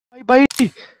भाई।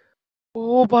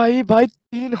 ओ भाई भाई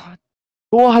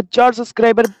 2,000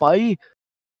 सब्सक्राइबर भाई।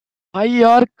 भाई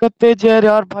यार कत्ते जहर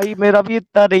यार भाई, मेरा भी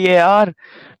इतना नहीं है यार।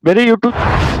 मेरे यूट्यूब।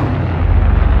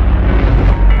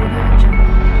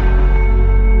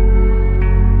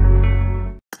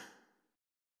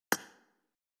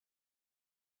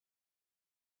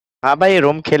 हाँ भाई,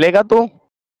 रूम खेलेगा तू?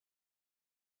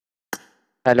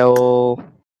 हेलो।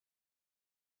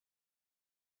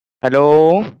 हेलो।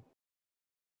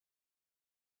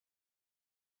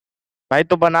 भाई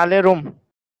तू बना ले रूम।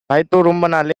 भाई तू रूम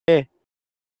बना ले।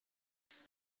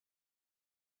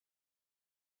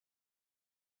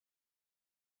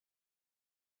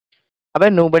 अबे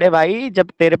नूबड़े भाई, जब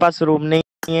तेरे पास रूम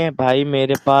नहीं है भाई,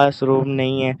 मेरे पास रूम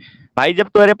नहीं है भाई, जब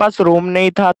तेरे पास रूम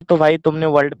नहीं था तो भाई तुमने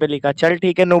वर्ल्ड पे लिखा। चल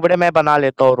ठीक है नूबड़े, मैं बना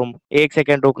लेता हूँ रूम। एक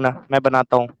सेकंड रुकना, मैं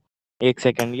बनाता हूँ। एक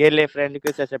सेकंड, ये ले फ्रेंड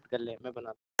रिक्वेस्ट एक्सेप्ट कर ले, मैं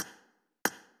बना।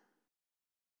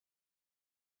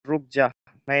 रुक जा,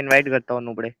 मैं इनवाइट करता हूँ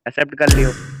नूबड़े, एक्सेप्ट कर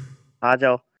लियो। आ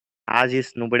जाओ। आज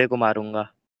इस नुबड़े को मारूंगा।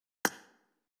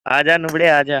 आजा नुबड़े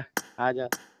आजा। आजा।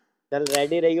 चल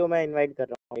रेडी रहियो, मैं इनवाइट कर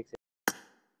रहा हूँ एक से।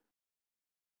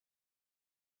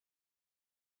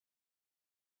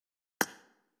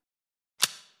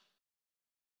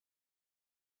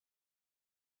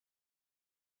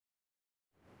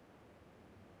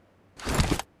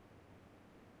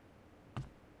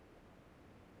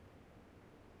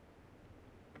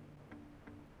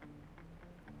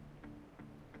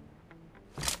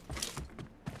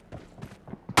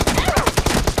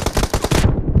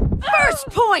 First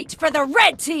point for the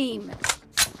red team!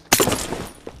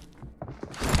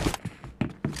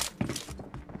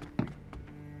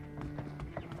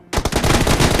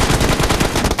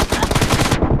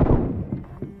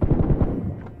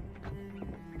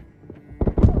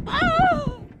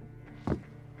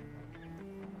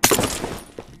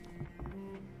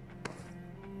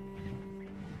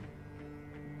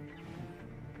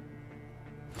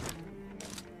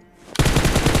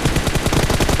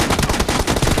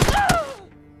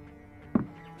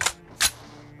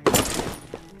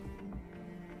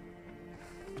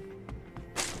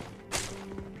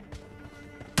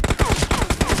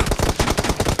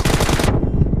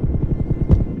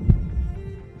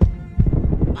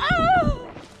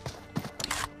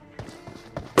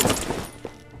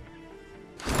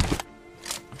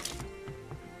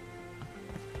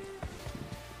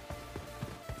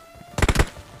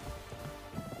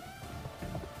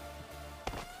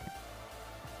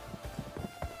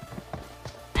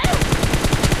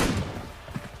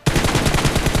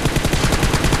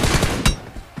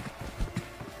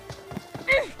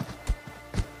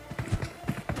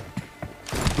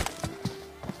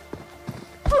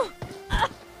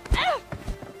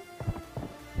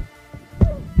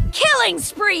 Killing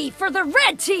spree for the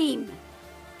red team!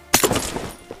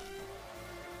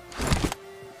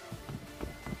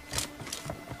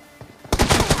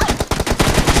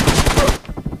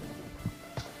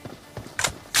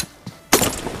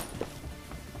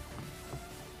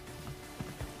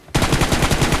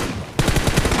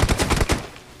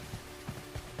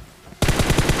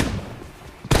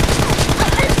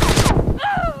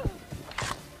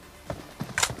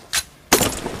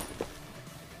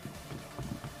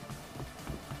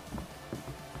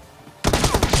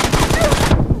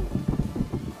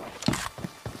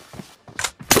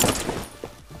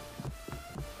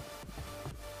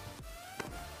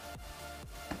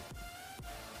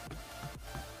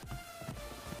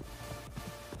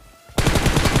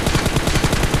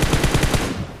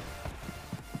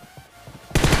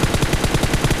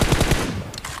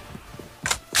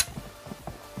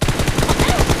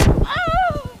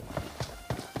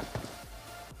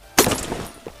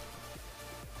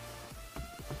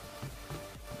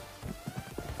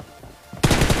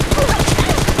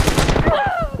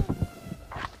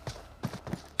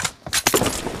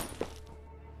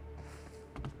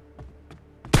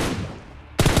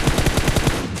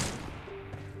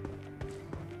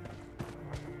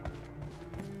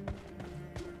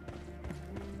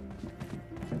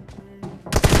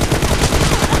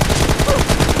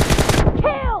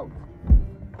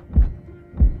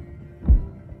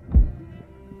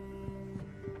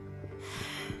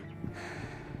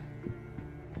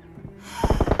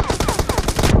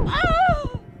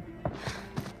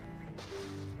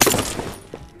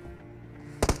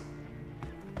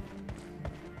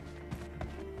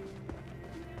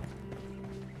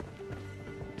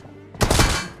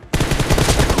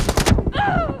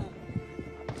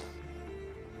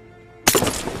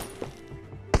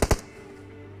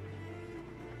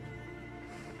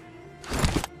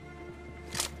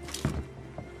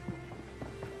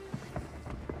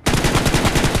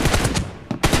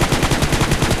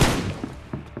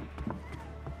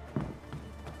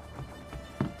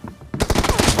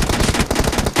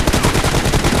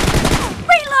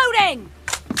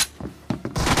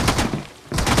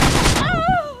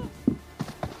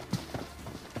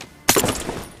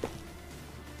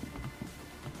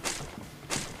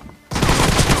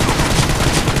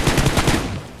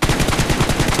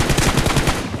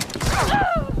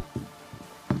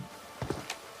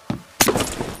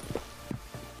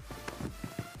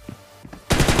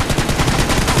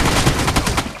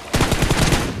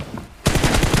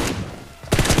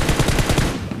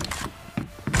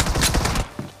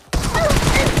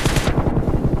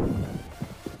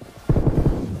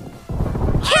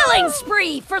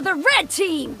 spree for the red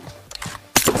team!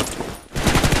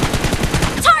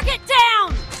 Target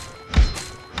down!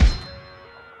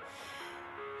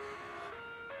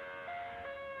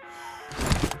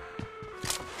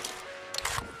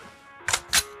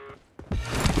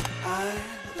 I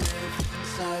live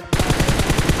inside my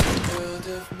world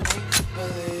of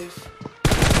make-believe.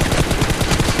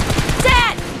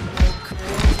 Dead!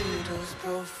 Cradles,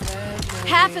 profanity.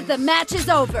 Half of the match is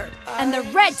over, and the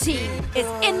red team is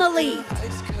in the lead.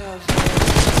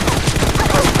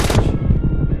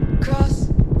 Cross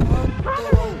out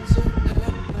the ones who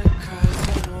heard my cries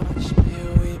and watched me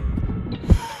weep.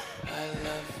 I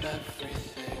love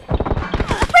everything.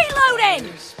 Reloading!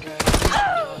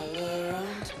 All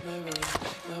around my room,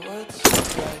 my words are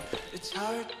bright. It's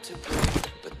hard to breathe,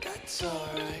 but that's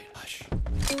alright. Hush.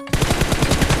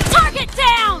 Target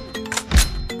down!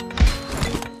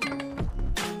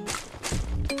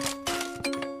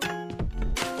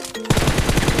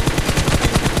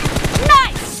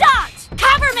 Nice shot!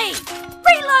 Cover me!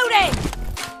 Reloading!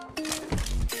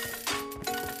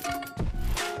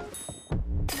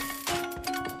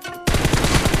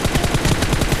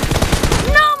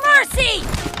 No mercy!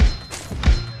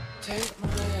 Take my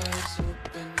eyes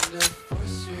open to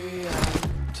force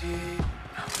reality.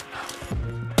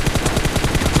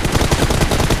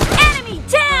 Enemy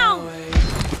down! Away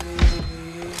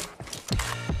me.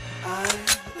 I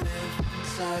live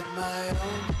inside my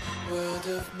own world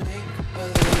of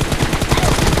make-believe.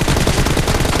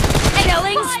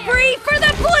 Killing spree for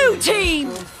the blue team!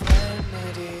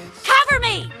 Profanities. Cover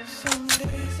me! Some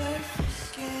days I feel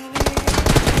skinny.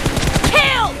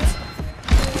 Killed!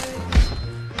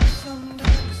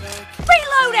 Sometimes I can't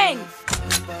Reloading!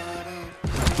 my body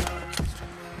belongs to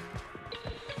me.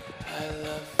 I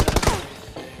love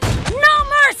everything. No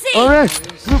mercy! अरे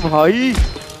भाई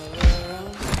All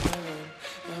around my room,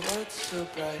 my world's so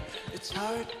bright. It's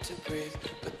hard to breathe,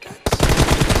 but that's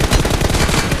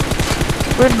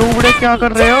वे नूबड़े क्या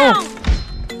कर रहे हो? Down!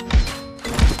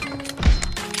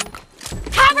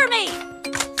 Cover me!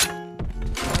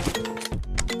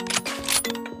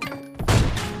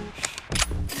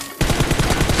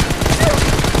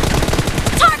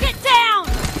 Target down!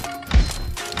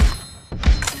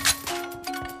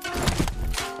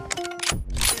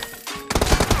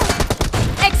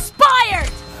 Expired!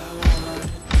 I wanna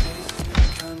taste your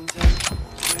content,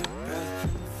 hold your breath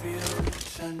and feel the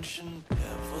tension.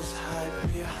 Devils hide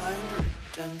behind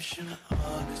redemption.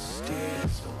 Honesty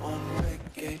is the one-way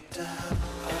gate to hell.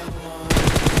 I wanna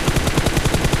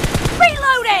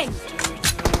Reloading!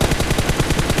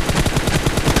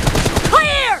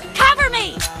 Clear! Cover me!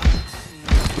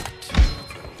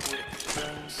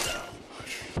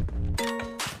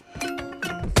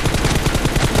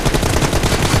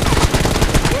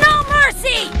 No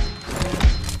mercy!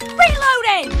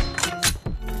 Reloading!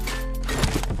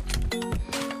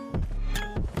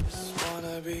 just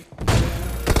wanna be clear.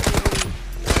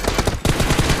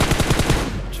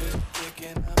 Just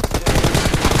picking up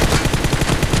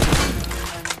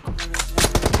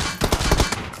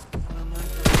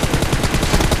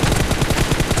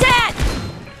Dead!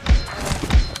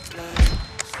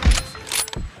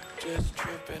 just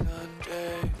tripping on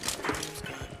day. Dreams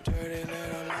got dirty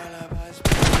little lullabies.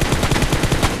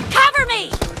 Cover me!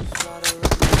 Just gotta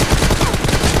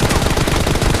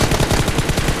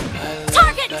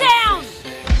Target down!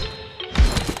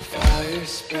 fire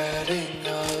spreading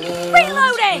all around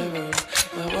Reloading! my room.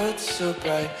 My world's so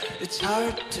bright, it's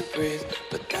hard to breathe,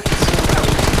 but that's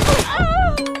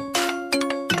alright.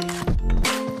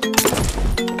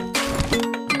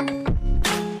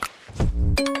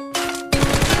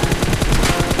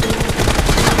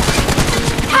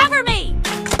 Cover me!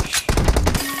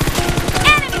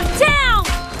 Enemy down!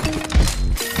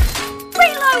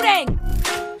 Reloading!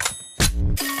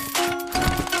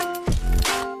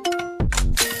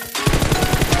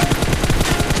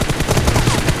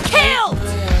 Killed!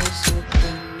 My eyes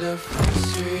open to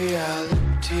face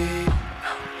reality.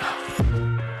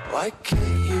 Why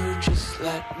can't you just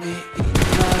let me eat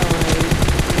my way?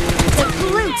 The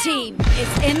blue team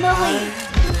is in the I lead.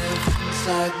 live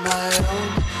inside my own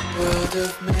world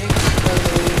of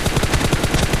make-believe.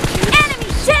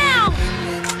 Enemy down!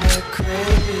 In the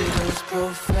cradles,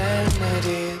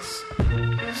 profanities.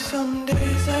 Some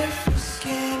days I feel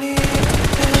skinny.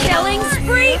 Killing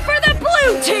spree for the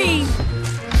blue team!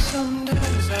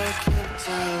 Sometimes I can't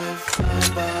tell if my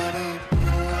body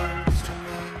belongs to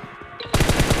me.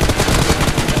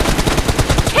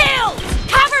 Killed!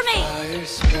 Cover me! Fire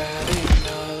spreading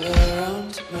all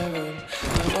around my room.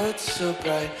 My world's so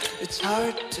bright, it's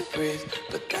hard to breathe,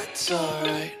 but that's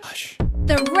alright. Hush.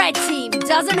 The red team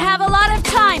doesn't have a lot of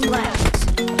time left.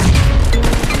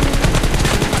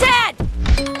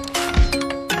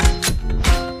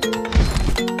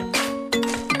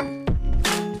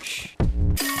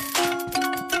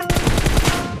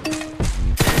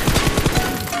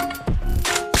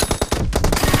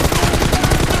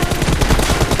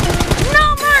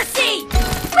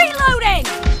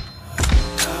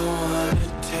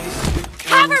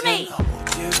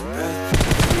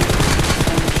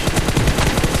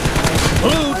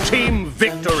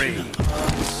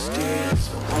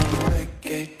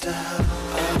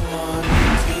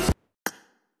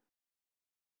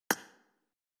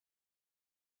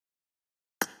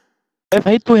 अरे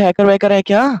भाई तू hacker Wacker है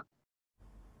क्या?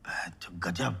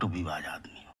 गजब टूपीबाज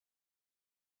आदमी।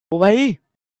 ओ भाई,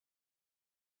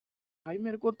 भाई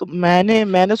मेरे को तो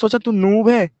मैंने सोचा तू नूब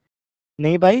है।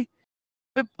 नहीं भाई।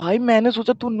 अबे भाई मैंने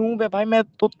सोचा तू नूब है भाई, मैं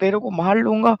तो तेरे को मार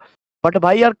लूंगा। बट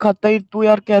भाई यार खतई तू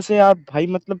यार, कैसे यार भाई,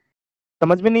 मतलब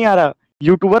समझ में नहीं आ रहा।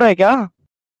 यूट्यूबर है क्या?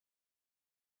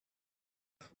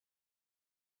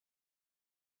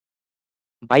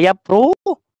 भाई आप प्रो?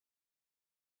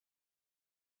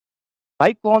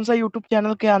 भाई कौन सा यूट्यूब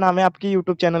चैनल, क्या नाम है आपकी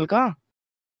यूट्यूब चैनल का?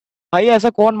 भाई ऐसा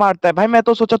कौन मारता है भाई, मैं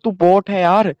तो सोचा तू बोट है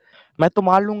यार। मैं तो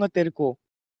मार लूंगा तेरे को।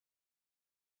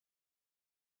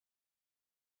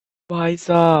 भाई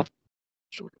साहब।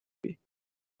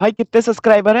 भाई कितने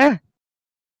सब्सक्राइबर हैं?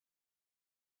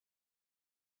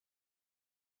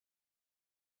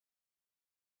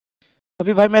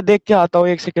 अभी भाई मैं देख के आता हूँ,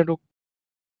 एक सेकेंड रुक।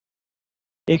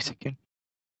 एक सेकेंड।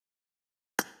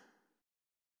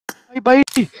 भाई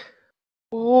भाई।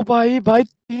 ओ भाई भाई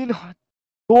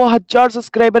 2,000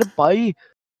 सब्सक्राइबर भाई।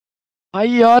 भाई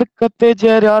यार कत्ते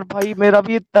जहर यार भाई, मेरा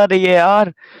भी इतना नहीं है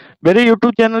यार। मेरे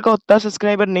यूट्यूब चैनल का उतना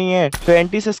सब्सक्राइबर नहीं है,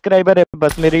 20 सब्सक्राइबर है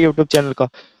बस मेरे यूट्यूब चैनल का।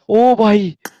 ओ भाई।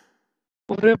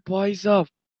 अरे भाई साहब।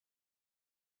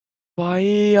 भाई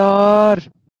यार।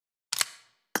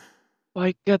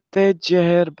 भाई कत्ते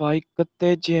जहर, भाई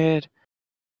कत्ते जहर।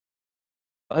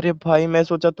 अरे भाई मैं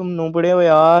सोचा तुम नुबड़े हो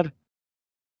यार।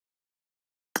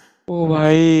 ओ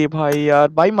भाई भाई यार,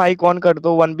 भाई माइक ऑन कर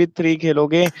दो, 1v3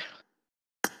 खेलोगे?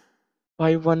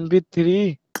 भाई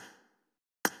 1v3।